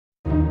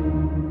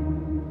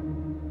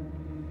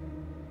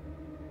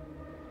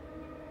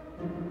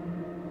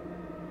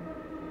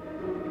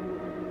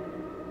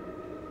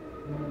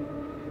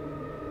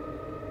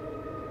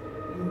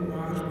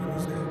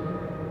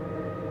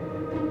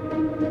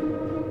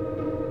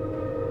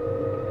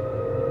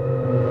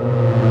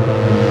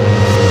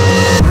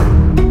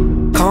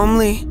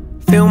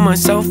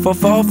myself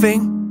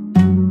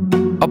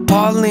evolving,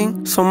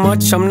 appalling, so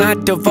much I'm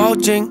not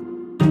divulging.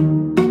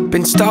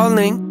 Been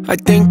stalling, I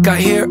think I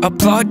hear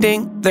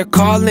applauding. They're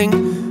calling,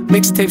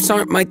 mixtapes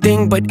aren't my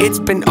thing, but it's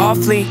been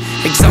awfully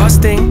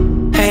exhausting.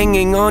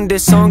 Hanging on to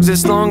songs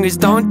as long as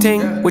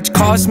daunting, which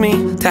caused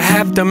me to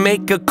have to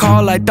make a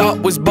call I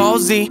thought was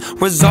ballsy,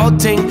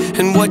 resulting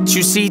in what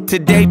you see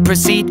today.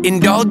 Proceed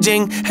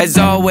indulging, as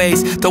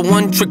always, the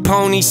one-trick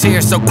pony's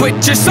here, so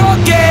quit your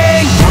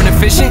sulking. Born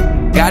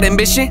efficient, got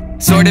ambition,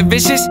 sort of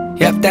vicious,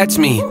 yep, that's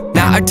me.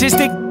 Not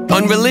artistic,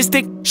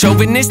 unrealistic,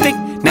 chauvinistic,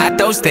 not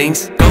those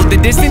things. Go the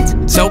distance,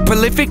 so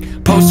prolific,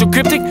 pose so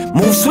cryptic,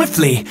 move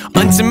swiftly,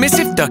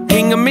 unsubmissive, the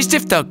king of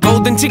mischief, the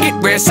golden ticket,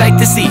 rare sight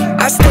to see.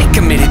 I stay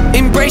committed,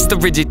 embrace the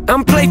rigid,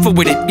 I'm playful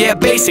with it, yeah,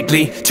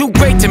 basically. Too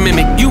great to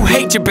mimic, you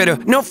hate your bitter,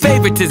 no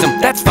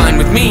favoritism, that's fine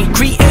with me.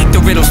 Create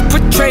the riddles,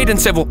 portrayed and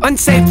civil,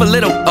 unsafe a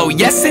little, oh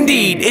yes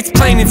indeed, it's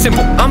plain and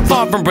simple, I'm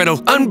far from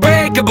brittle,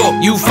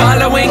 unbreakable, you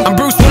following? I'm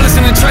Bruce Willis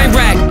in a train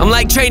wreck, I'm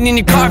like trading in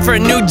your car for a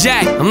new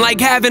jack. I'm like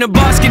having a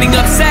boss getting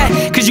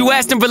upset, cause you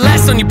asked him for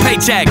less on your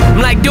paycheck.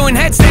 I'm like doing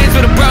headstands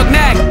with a broke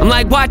neck. I'm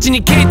like watching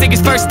your kid take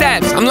his first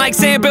steps. I'm like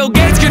saying Bill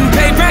Gates couldn't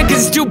pay rent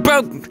cause it's too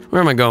broke.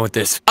 Where am I going with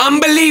this?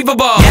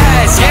 Unbelievable,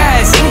 yes,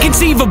 yes,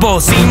 inconceivable.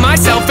 See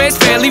myself as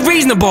fairly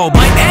reasonable,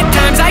 but at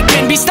times I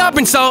can be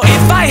stubborn, so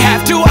if I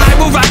have to, I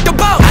will rock the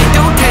boat. I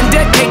don't tend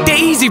to take the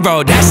easy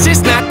road, that's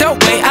just not the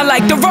way I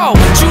like to roll.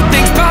 Shoot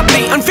things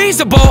probably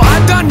unfeasible,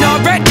 I've done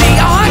already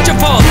a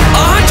hundredfold.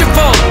 A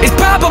hundredfold, it's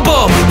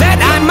probable that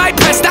I might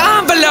press the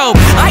envelope.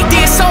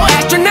 Ideas so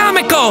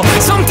astronomical,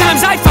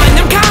 sometimes I find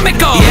them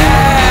comical.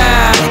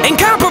 Yeah,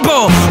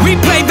 incomparable,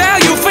 replay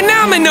value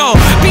phenomenal,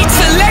 beat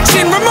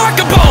selection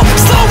remarkable,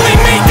 slowing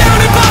me down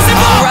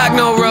impossible. I don't rock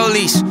no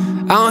rollies,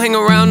 I don't hang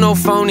around no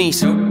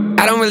phonies,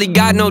 I don't really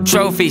got no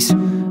trophies,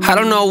 I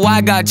don't know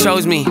why God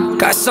chose me.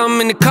 Got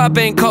something in the cup,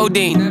 ain't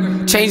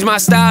codeine. Changed my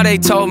style, they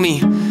told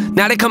me.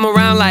 Now they come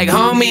around like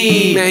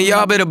homie. Man,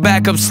 y'all better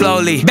back up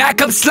slowly.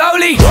 Back up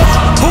slowly?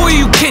 Who are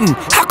you kidding?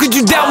 How could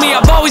you doubt me?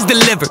 I've always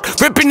delivered.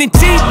 Ripping the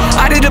teeth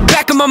out of the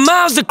back of my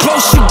mouth, the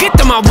closer you get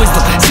to my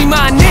wisdom. See,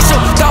 my initial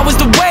thought was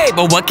the way,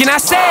 but what can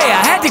I say? I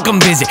had to come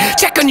visit.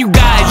 Check on you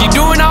guys, you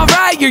doing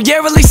alright? You're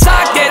yearly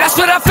socked, yeah, that's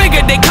what I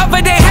figured. They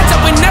cover their heads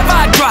up whenever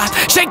I drop.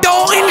 Shake the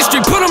whole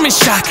industry, put them in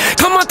shock.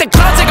 Come out the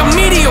clouds like a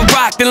meteor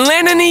rock, then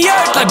land on the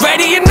earth like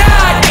ready or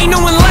not. Ain't no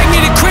one like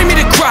me to cream me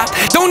the crop.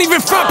 Don't even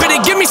front,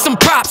 better give me some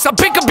props. I'll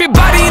pick up your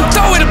body and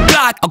throw it a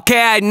block. Okay,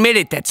 I admit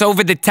it, that's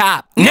over the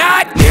top.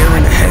 Not deer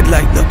in the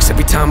headlight looks.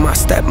 Every time I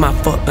step my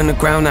foot on the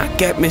ground, I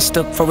get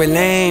mistook for a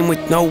lame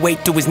with no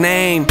weight to his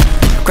name.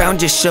 Ground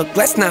just shook,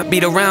 let's not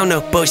beat around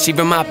the bush.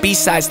 Even my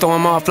B-sides throw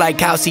him off like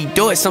how's he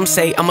do it. Some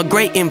say I'm a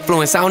great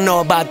influence, I don't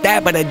know about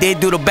that, but I did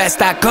do the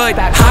best I could.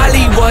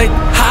 Hollywood,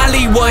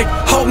 Hollywood,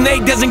 hope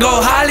Nate doesn't go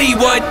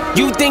Hollywood.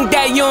 You think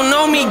that you don't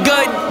know me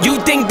good,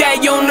 you think that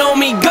you don't know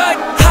me good.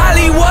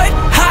 Hollywood,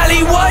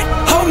 Hollywood,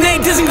 hope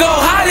Nate doesn't go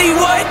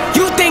Hollywood.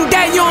 You think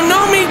that you don't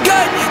know me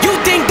good, you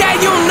think that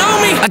you don't know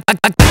me.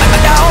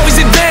 I always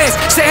advance,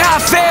 say how I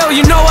fail,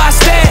 you know I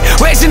stand.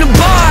 Raising the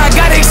bar, I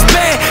gotta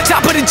expand.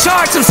 Top of the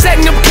charts, I'm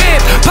setting up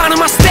camp. Pounding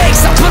my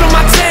stakes, I put on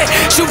my tent.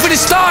 Shoot for the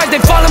stars, they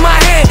fall in my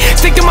hand.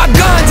 Stick to my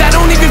guns, I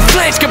don't even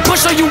flinch. Can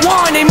push all you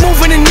want, ain't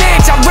moving an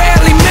inch. I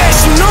rarely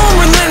miss, you know I'm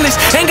relentless.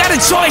 Ain't got a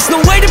choice, no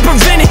way to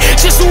prevent it.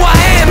 Just who I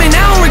am and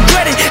I don't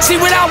regret it. See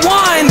what I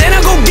want, then I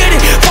go get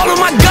it. Follow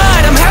my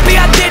gut, I'm happy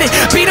I did it.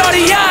 Beat all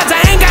the odds,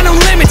 I